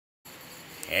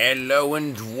Hello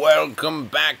and welcome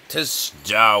back to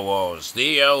Star Wars,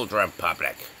 the Old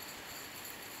Republic.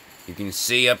 You can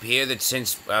see up here that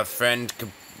since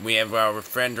we have our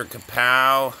friend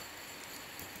Kapow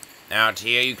out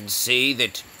here, you can see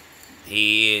that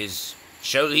he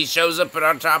shows up at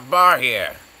our top bar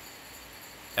here.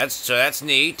 That's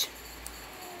neat.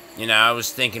 You know, I was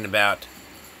thinking about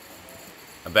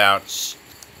whether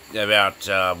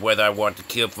I want to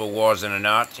kill for Warzone or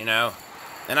not, you know.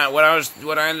 And what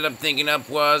I ended up thinking up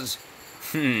was,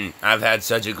 I've had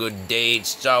such a good day at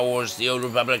Star Wars: The Old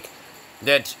Republic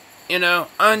that, you know,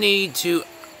 I need to,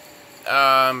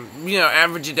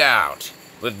 average it out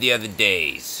with the other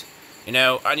days. You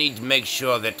know, I need to make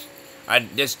sure that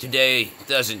this today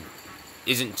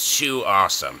isn't too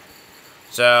awesome.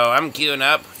 So I'm queuing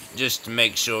up just to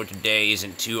make sure today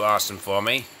isn't too awesome for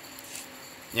me.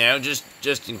 You know,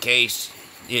 just in case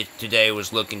today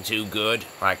was looking too good,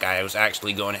 like I was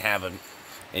actually going to have an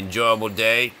enjoyable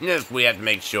day. Yes, we have to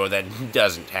make sure that it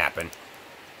doesn't happen.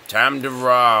 Time to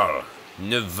roll.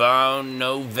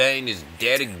 Novain is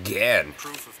dead again.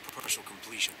 Proof of partial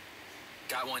completion.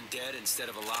 Got one dead instead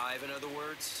of alive, in other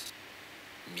words.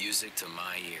 Music to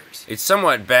my ears. It's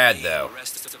somewhat bad, though. The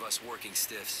rest of us working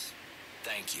stiffs.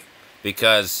 Thank you.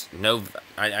 Because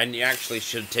I actually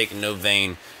should have taken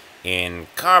Novain in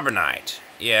Carbonite.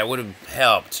 Yeah, it would have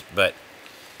helped, but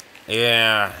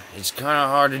yeah, it's kind of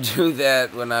hard to do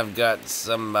that when I've got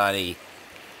somebody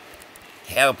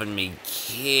helping me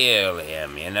kill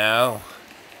him, you know?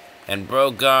 And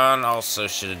Brogon also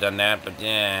should have done that, but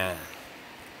yeah.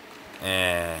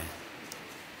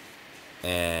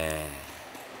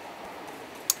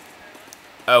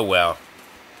 Oh well.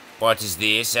 What is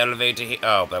this elevator here?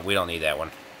 Oh, but we don't need that one.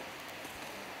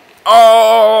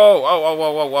 Oh!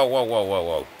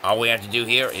 Whoa. All we have to do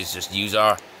here is just use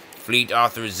our fleet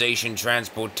authorization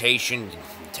transportation to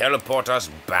teleport us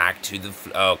back to the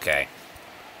okay.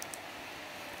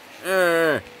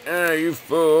 You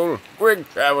fool. Quick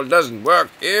travel doesn't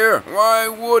work here. Why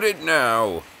would it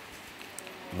now?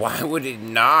 Why would it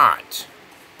not?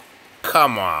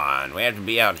 Come on. We have to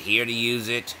be out here to use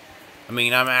it. I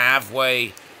mean, I'm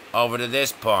halfway over to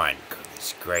this point.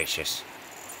 Goodness gracious.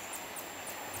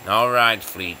 Alright,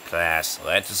 fleet class,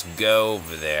 let us go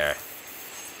over there.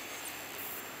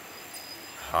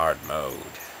 Hard mode.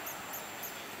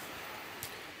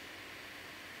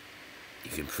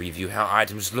 You can preview how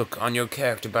items look on your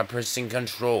character by pressing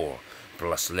Control,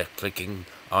 plus left-clicking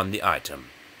on the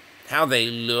item. How they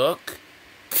look?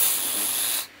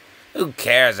 Who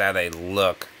cares how they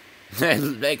look?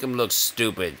 Make them look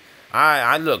stupid.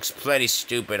 I look plenty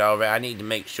stupid already. I need to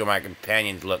make sure my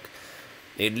companions look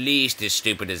at least as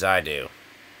stupid as I do.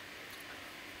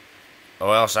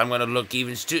 Or else I'm gonna look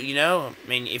even you know? I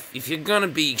mean, if you're gonna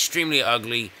be extremely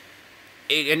ugly,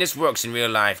 and this works in real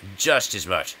life just as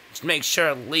much, just make sure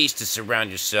at least to surround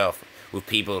yourself with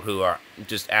people who are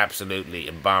just absolutely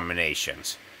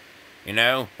abominations. You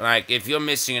know? Like, if you're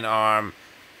missing an arm,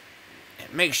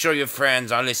 make sure your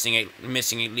friends are missing at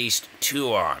least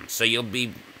 2 arms, so you'll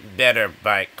be better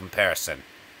by comparison.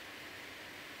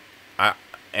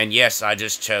 And yes, I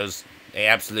just chose the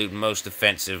absolute most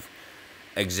offensive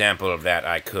example of that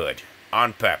I could.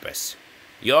 On purpose.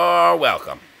 You're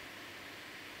welcome.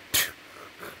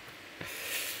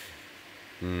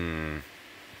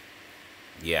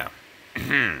 Yeah.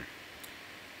 If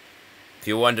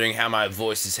you're wondering how my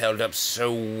voice has held up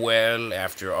so well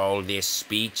after all this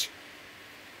speech,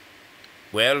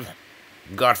 well,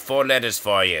 got 4 letters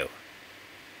for you.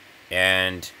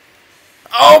 And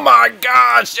oh my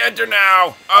gosh, enter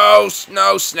now! Oh,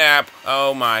 no snap.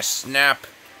 Oh my snap.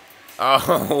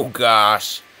 Oh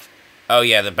gosh. Oh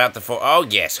yeah, about the 4. Oh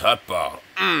yes, hot ball.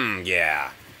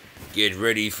 Yeah. Get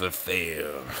ready for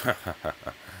fail.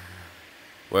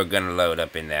 We're gonna load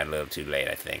up in that a little too late,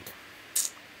 I think.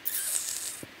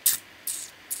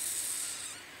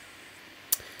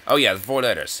 Oh yeah, the 4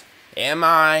 letters.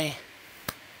 M-I-L-K.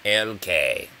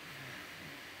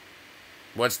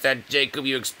 What's that, Jacob?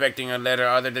 You expecting a letter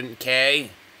other than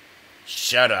K?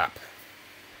 Shut up.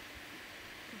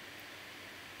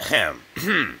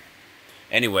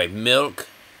 Anyway, Milk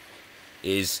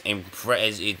is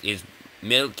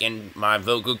Milk and my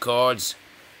vocal cords.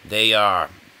 They are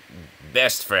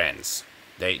best friends.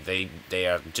 They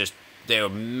are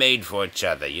made for each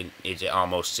other. It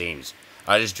almost seems.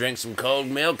 I just drink some cold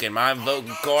milk and my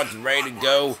vocal cords are ready to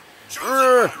go.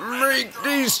 Make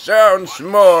these sounds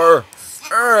more.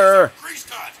 Crease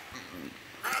cut.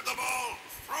 Grab the ball,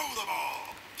 throw the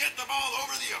ball. Get the ball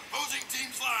over the opposing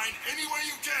team's line any way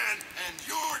you can, and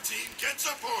your team gets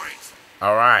a point.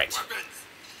 All right. Weapons,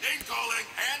 name calling,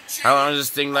 and cheating How long does this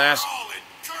thing last? are all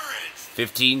encouraged.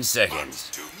 15 seconds.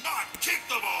 Hunts do not kick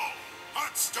the ball.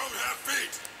 Hunts don't have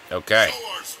feet. Okay. Show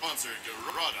our sponsor,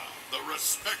 Dorada, the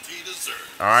respect he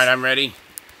deserves. Alright, I'm ready.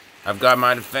 I've got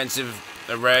my defensive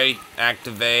array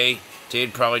activated.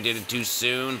 Probably did it too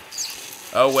soon.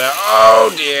 Oh well.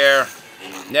 Oh dear.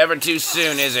 Never too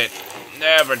soon, is it?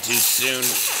 Never too soon.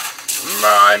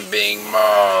 I'm being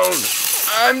mauled.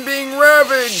 I'm being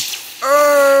ravaged.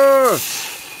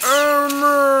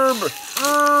 Merb.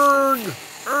 Erg.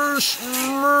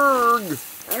 Smurg.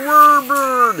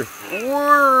 Werbird.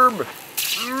 Werb.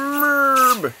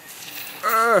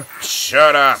 Merb.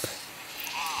 Shut up.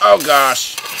 Oh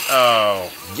gosh. Oh,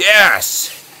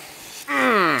 yes.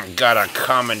 Got a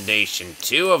commendation.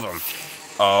 2 of them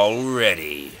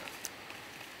already.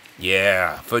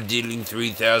 Yeah, for dealing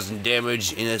 3,000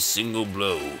 damage in a single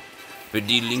blow. For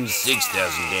dealing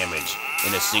 6,000 damage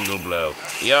in a single blow.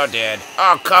 You're dead.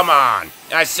 Oh, come on.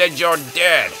 I said you're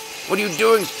dead. What are you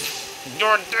doing?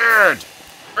 You're dead.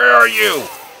 Where are you?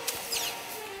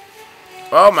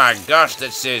 Oh my gosh,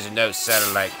 that series note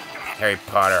sounded like Harry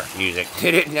Potter music.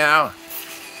 Did it now?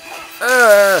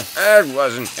 That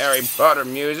wasn't Harry Potter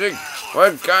music.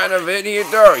 What kind of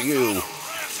idiot are you?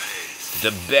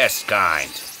 The best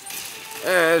kind.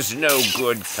 There's no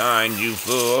good kind, you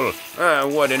fool.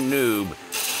 What a noob.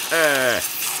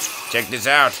 Check this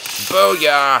out.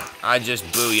 Booyah! I just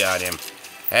booyah'd him.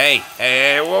 Hey,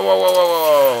 whoa, whoa, whoa, whoa,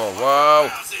 whoa, whoa.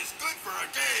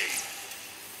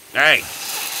 Hey,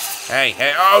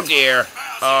 oh dear.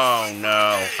 Oh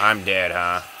no, I'm dead,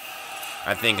 huh?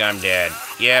 I think I'm dead.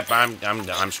 Yep,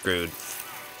 I'm screwed.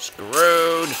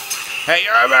 Screwed. Hey,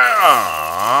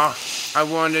 aw, I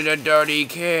wanted a dirty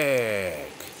kick.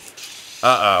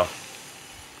 Uh-oh.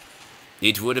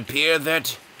 It would appear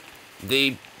that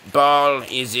the ball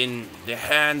is in the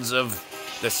hands of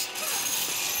the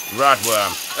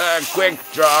rotworm. Quick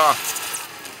draw.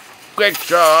 Quick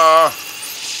draw.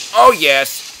 Oh,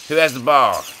 yes. Who has the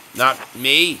ball? Not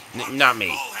me? Not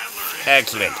me.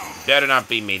 Excellent. Better not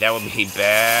be me. That would be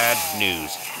bad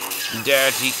news.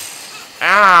 Dirty.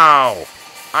 Ow!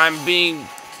 I'm being...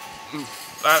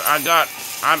 I'm...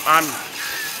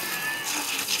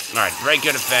 Alright, break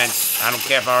your defense. I don't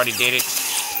care if I already did it.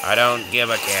 I don't give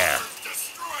a care.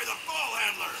 Destroy the ball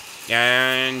handler.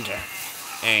 And...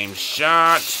 aim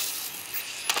shot.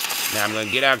 Now I'm gonna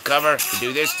get out cover to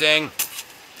do this thing.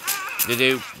 To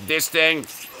do this thing.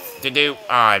 To do... Oh,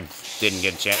 I didn't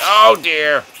get a chance. Oh,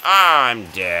 dear. I'm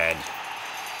dead.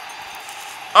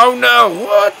 Oh, no.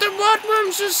 What? The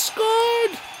rotworms just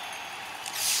scored.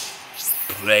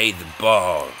 Play the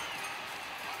ball.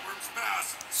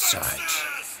 Sight.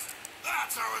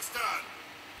 That's how it's done.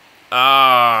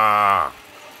 Ah.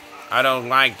 I don't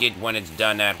like it when it's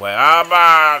done that way.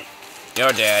 Ah,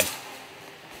 you're dead.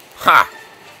 Ha.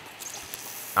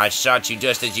 I shot you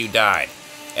just as you died.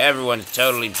 Everyone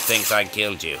totally thinks I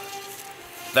killed you.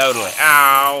 Totally.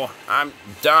 Ow! I'm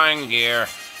dying here.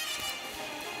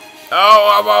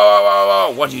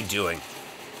 Oh! What are you doing?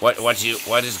 What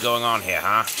is going on here,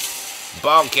 huh?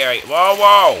 Ball carry.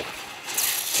 Whoa!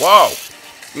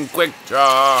 Quick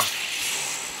draw.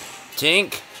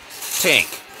 Tink.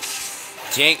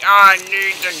 I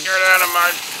need to get out of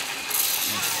my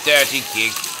dirty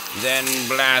kick. Then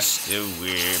blast the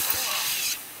whip.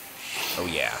 Oh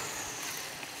yeah.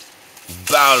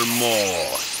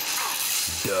 Balmore.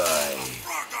 Die.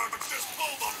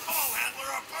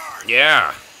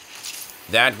 Yeah,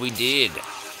 that we did.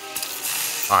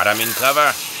 Alright, I'm in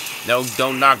cover. No,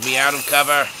 don't knock me out of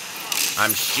cover.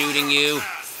 I'm shooting you.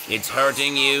 It's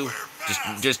hurting you.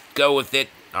 Just go with it.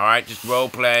 Alright, just role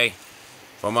play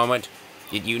for a moment.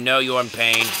 You know you're in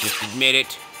pain. Just admit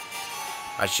it.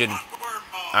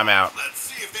 I'm out.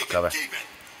 Cover.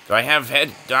 Do I have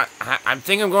head? I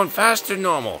think I'm going faster than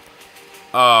normal.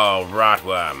 Oh,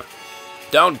 rotworm.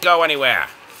 Don't go anywhere.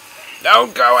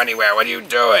 Don't go anywhere. What are you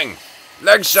doing?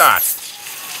 Leg shot.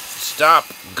 Stop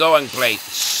going, plate.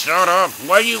 Shut up.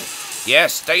 What are you?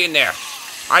 Yes, stay in there.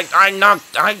 I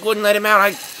wouldn't let him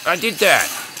out. I did that.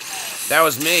 That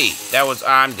was me.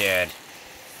 I'm dead.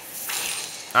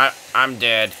 I'm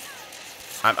dead.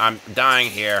 I'm dying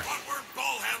here.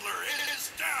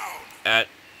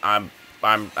 I'm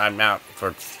out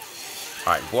for...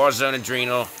 Alright, Warzone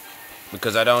Adrenal.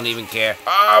 Because I don't even care.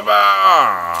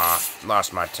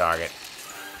 Lost my target.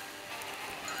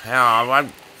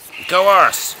 I'm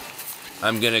coerce.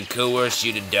 I'm gonna coerce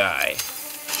you to die.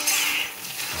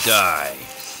 Die.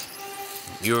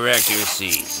 Your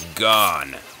accuracy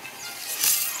gone.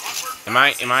 Am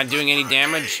I doing any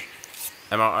damage?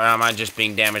 Or am I just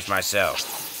being damaged myself?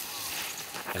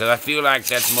 Because I feel like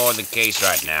that's more the case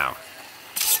right now.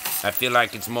 I feel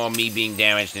like it's more me being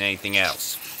damaged than anything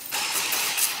else.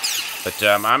 But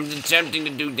I'm attempting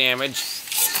to do damage.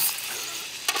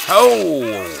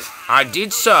 Oh, I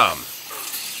did some.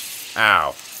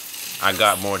 Ow. I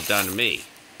got more done to me.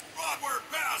 Onward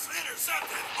pass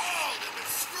intercepted. All in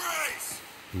disgrace.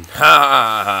 Ha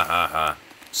ha ha ha ha.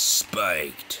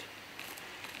 Spiked.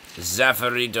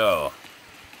 SWTOR.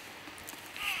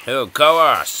 Oh,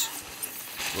 Coas.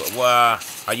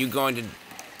 Are you going to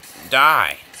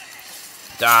die?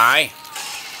 Die?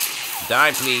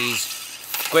 Die, please.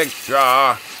 Quick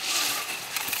draw.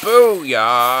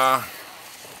 Booyah.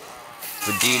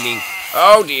 For dealing.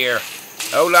 Oh, dear.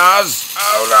 Olas.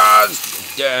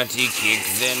 Olas. Dirty kick,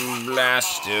 then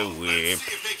blaster whip.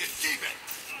 See if they can keep it.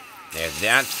 There's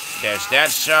that. There's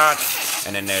that shot.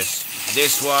 And then there's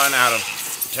this one out of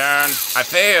turn. I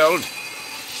failed.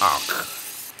 Oh.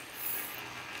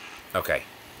 Okay.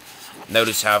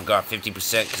 Notice how I've got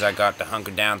 50% because I got the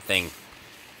hunker down thing.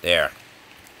 There.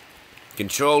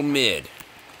 Control mid.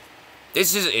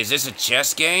 Is this a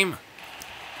chess game?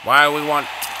 Why we want...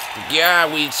 Yeah,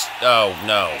 we... Oh,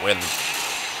 no.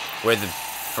 We're the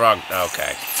frog...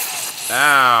 Okay.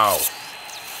 Ow.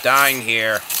 Dying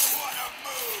here. What a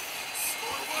move.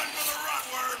 Score one for the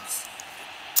Rotworms.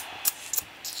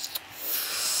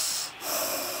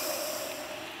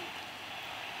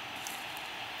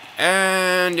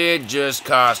 And it just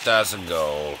cost us a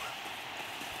goal.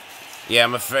 Yeah,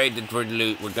 I'm afraid that we're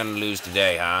gonna lose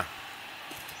today, huh?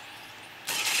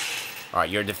 Alright,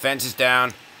 your defense is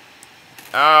down.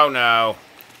 Oh, no.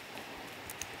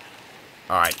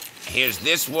 Alright, here's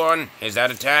this one. Here's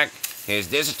that attack. Here's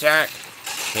this attack.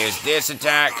 Here's this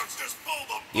attack. Just pull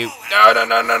the You...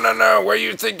 ball No. Where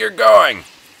you think you're going?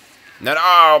 No,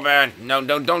 oh, man. No,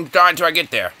 don't die until I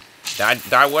get there.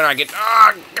 Die when I get...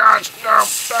 Oh, gosh, no.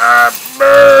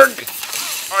 Berg!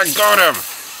 I got him.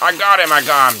 I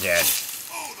got him dead.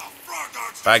 Oh, the frog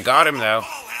dogs I got him, though. ball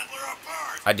handler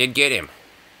apart. I did get him.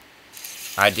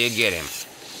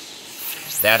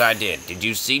 That I did. Did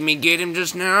you see me get him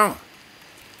just now?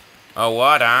 Oh,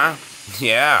 what, huh?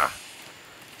 Yeah.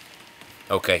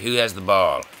 Okay, who has the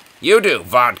ball? You do.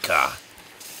 Vodka.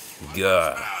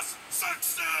 Good. Pass.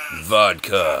 Success. Vodka.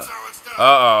 That's how it's done.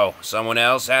 Uh-oh. Someone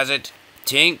else has it?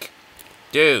 Tink?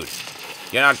 Dude.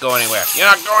 You're not going anywhere. You're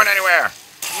not going anywhere.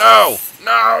 No.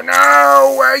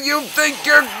 Where you think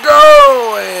you're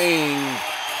going?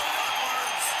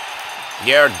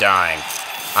 You're dying.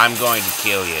 I'm going to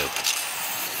kill you.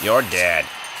 You're dead.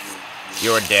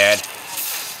 You're dead.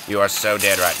 You are so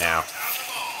dead right now.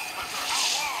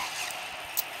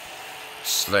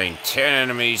 Slain 10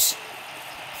 enemies.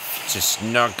 Just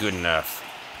not good enough.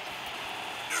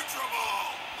 Neutral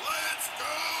ball.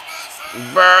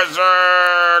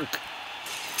 Let's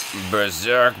go,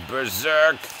 berserk.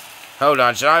 Berserk. Hold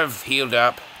on, should I have healed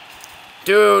up?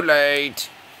 Too late.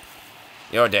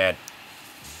 You're dead.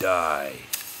 Die.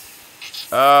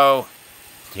 Oh.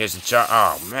 Here's the char-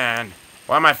 Oh, man.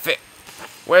 Why am I fit?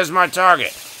 Where's my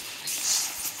target?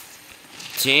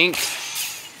 Tink?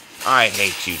 I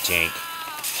hate you, Tink.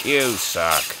 You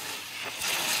suck.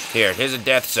 Here's a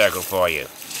death circle for you.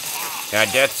 Can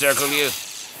I death circle you?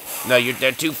 No,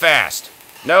 they're too fast.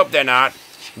 Nope, they're not.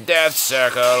 Death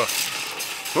circle.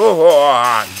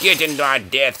 Ooh, get into my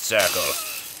death circle.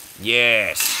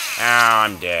 Yes. Oh,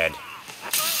 I'm dead.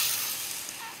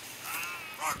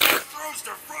 Frog dog throws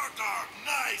to frog dog.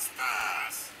 Nice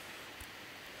pass.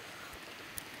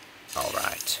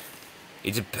 Alright.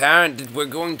 It's apparent that we're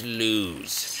going to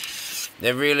lose.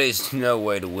 There really is no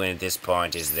way to win at this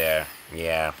point, is there?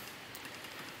 Yeah.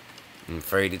 I'm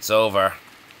afraid it's over.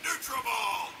 Neutral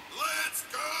ball. Let's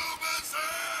go,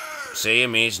 berserk. See, it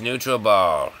means neutral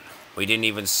ball. We didn't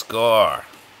even score.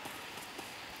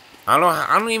 I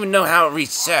don't even know how it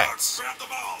resets. Grab the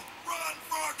ball. Run,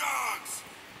 frog dogs.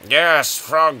 Yes,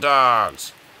 frog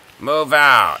dogs. Move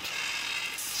out.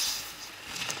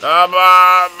 Come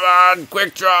on,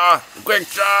 quick draw. Quick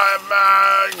draw,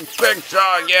 quick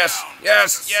draw. Yes.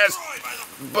 Destroyed by the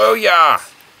Booyah.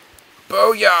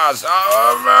 Booyahs.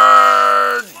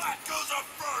 Over. flat goes a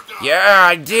frog dog. Yeah,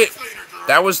 I did. Cleaner drill.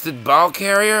 That was the ball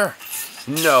carrier?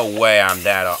 No way I'm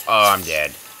that. Oh, I'm dead.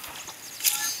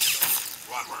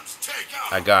 Rotworms take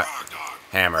out I a got frog dog.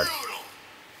 hammered. Brutal.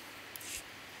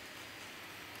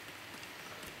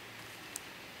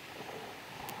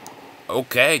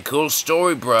 Okay, cool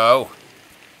story, bro.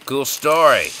 Cool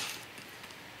story.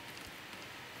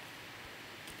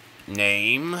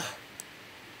 Name?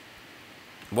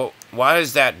 Well, why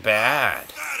is that bad?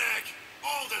 Static.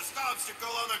 Oldest obstacle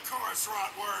on the course,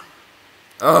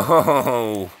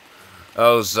 Rotworm.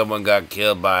 Oh, someone got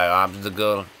killed by an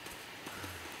obstacle?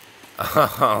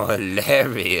 Oh,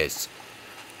 hilarious.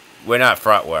 We're not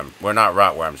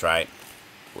rotworms, right?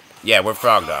 Yeah, we're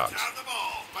frog dogs. Have the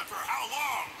ball, but for how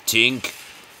long? Tink,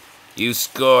 you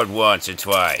scored once or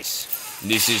twice.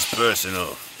 This is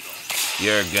personal.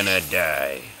 You're gonna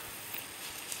die.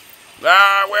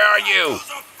 Ah, where are you? Goes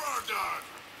a frog dog.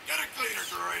 Get a cleaner,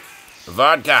 droid.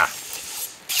 Vodka,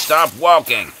 stop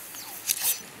walking.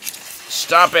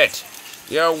 Stop it.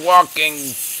 Your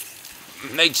walking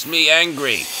makes me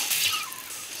angry.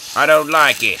 I don't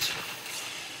like it.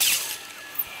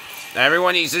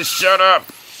 Everyone needs to shut up.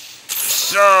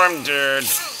 Storm, dude.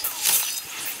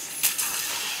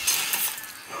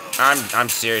 I'm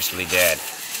seriously dead.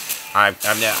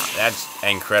 That's an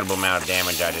incredible amount of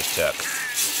damage I just took.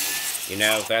 You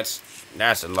know, that's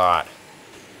a lot.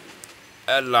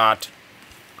 A lot.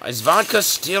 Does Vodka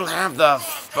still have the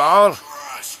ball?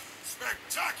 Crush.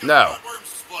 Spectacular No. Bloodworms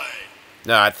display.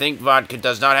 No, I think Vodka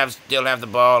does not still have the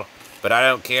ball, but I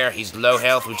don't care. He's low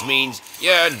health, which means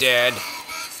you're dead.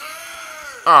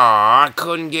 Aw, I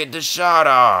couldn't get the shot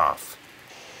off.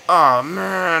 Aw,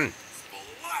 man.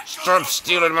 Stop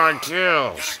stealing my Get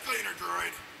kills. a cleaner,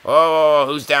 droid. Oh,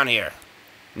 who's down here?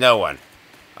 No one.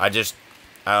 I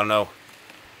don't know.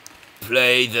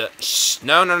 Play the... Shh.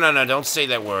 No, don't say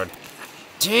that word.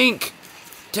 Tink!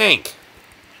 Tink!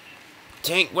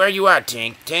 Tink, where you at,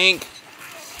 Tink? Tink?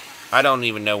 I don't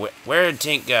even know where did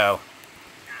Tink go?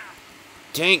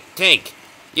 Tink!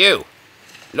 You!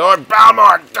 Lord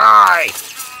Balmor, die!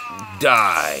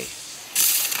 Die.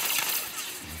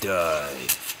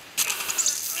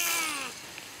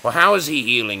 Well, how is he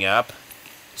healing up?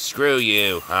 Screw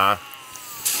you, huh?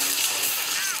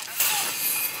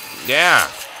 Yeah.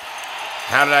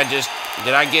 How did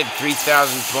I get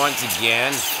 3,000 points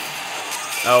again?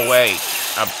 Oh, wait.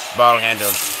 A ball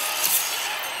handle.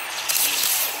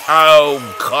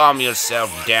 Oh, calm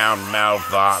yourself down,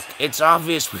 Malvok. It's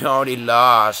obvious we already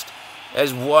lost.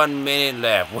 There's 1 minute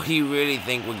left. What do you really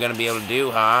think we're gonna be able to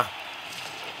do, huh?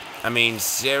 I mean,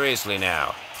 seriously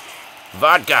now.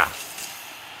 Vodka!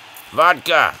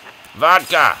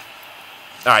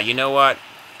 Alright, you know what?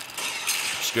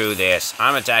 Screw this.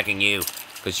 I'm attacking you,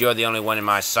 because you're the only one in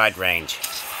my sight range.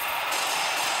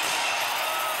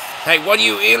 Hey, what are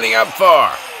you healing up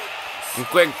for?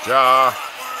 Quick draw.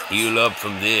 Heal up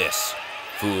from this,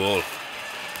 fool.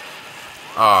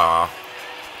 Aw.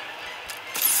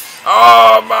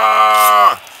 Oh,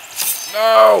 ma!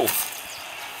 No!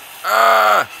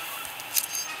 Ma!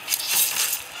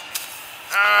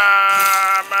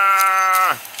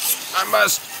 I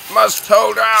must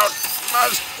hold out!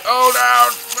 Must hold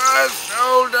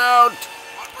out!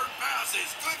 Bloodworm pass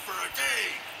is good for a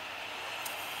game.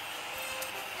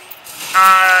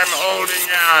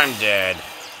 I'm dead.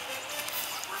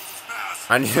 Bloodworm's pass.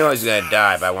 I knew I was gonna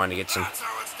die, but I wanted to get some... That's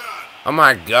how it's done. Oh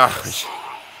my gosh.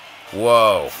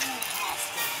 Whoa.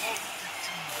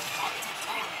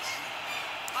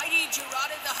 Mighty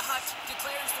Gerada the Hutt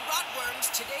declares the Rotworms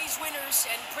today's winners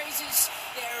and praises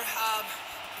their,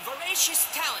 voracious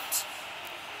talent.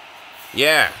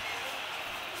 Yeah.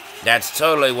 That's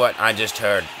totally what I just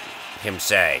heard him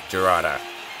say, Gerada.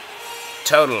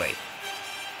 Totally.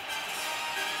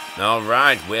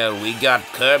 Alright, well, we got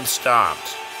curb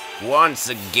stomped. Once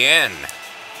again.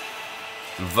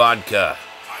 Vodka.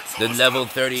 The level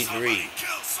 33.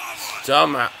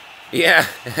 Somehow. Yeah.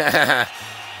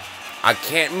 I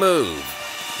can't move.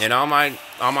 And all my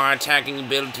attacking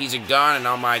abilities are gone, and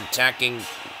all my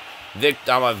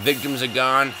victims are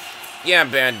gone. Yeah,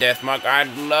 Baron Deathmark,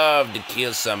 I'd love to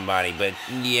kill somebody, but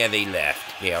yeah, they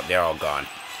left. Yeah, they're all gone.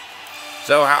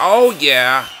 So, oh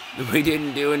yeah, we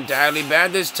didn't do entirely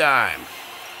bad this time.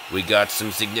 We got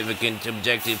some significant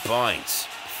objective points.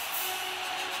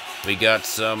 We got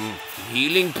some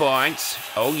healing points.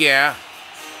 Oh yeah.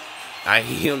 I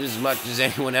healed as much as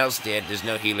anyone else did. There's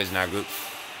no healers in our group.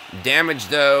 Damage,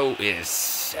 though, is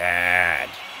sad.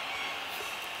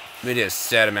 It is a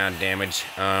sad amount of damage.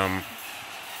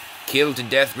 Kill to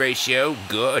death ratio,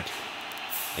 good.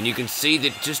 And you can see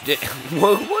that just did...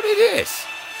 what it is?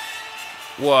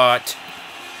 What?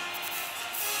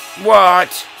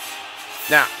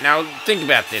 Now think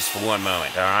about this for one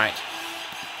moment, alright?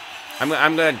 I'm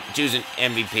gonna choose an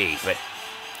MVP, but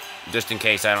just in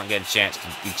case I don't get a chance to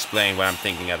explain what I'm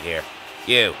thinking of here.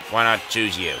 You, why not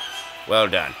choose you? Well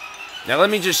done. Now let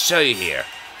me just show you here.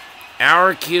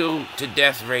 Our kill to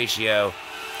death ratio,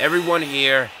 everyone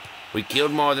here, we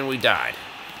killed more than we died.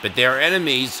 But their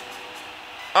enemies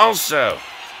also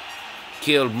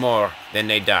killed more than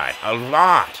they died. A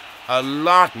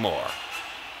lot more.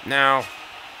 Now,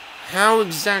 how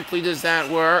exactly does that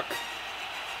work?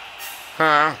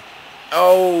 Huh?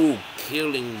 Oh,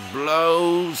 killing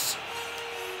blows.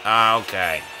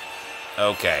 Okay.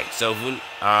 Okay, so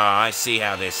I see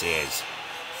how this is.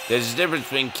 There's a difference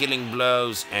between killing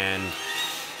blows and...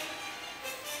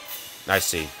 I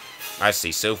see.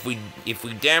 So if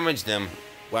we damage them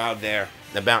while they're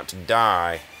about to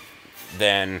die,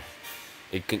 then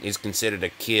it's considered a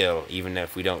kill, even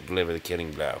if we don't deliver the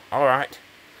killing blow. Alright.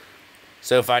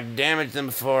 So if I damage them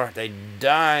before they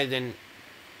die, then...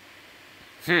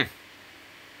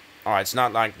 Alright, it's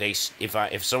not like they...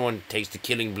 If someone takes the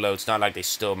killing blow, it's not like they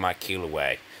stole my kill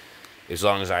away. As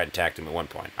long as I attacked them at one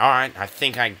point. Alright, I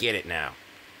think I get it now.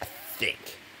 I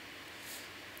think.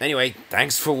 Anyway,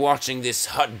 thanks for watching this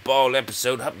Hutball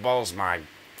episode. Hutball's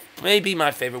maybe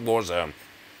my favorite Warzone.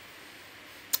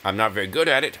 I'm not very good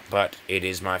at it, but it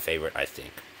is my favorite, I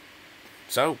think.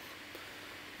 So,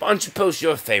 why don't you post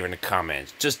your favorite in the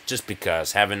comments? Just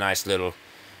because. Have a nice little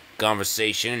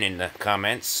conversation in the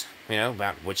comments, you know,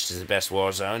 about which is the best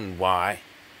Warzone and why.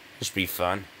 It should be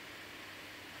fun.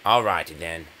 Alrighty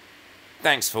then.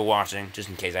 Thanks for watching, just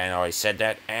in case I hadn't already said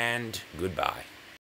that, and goodbye.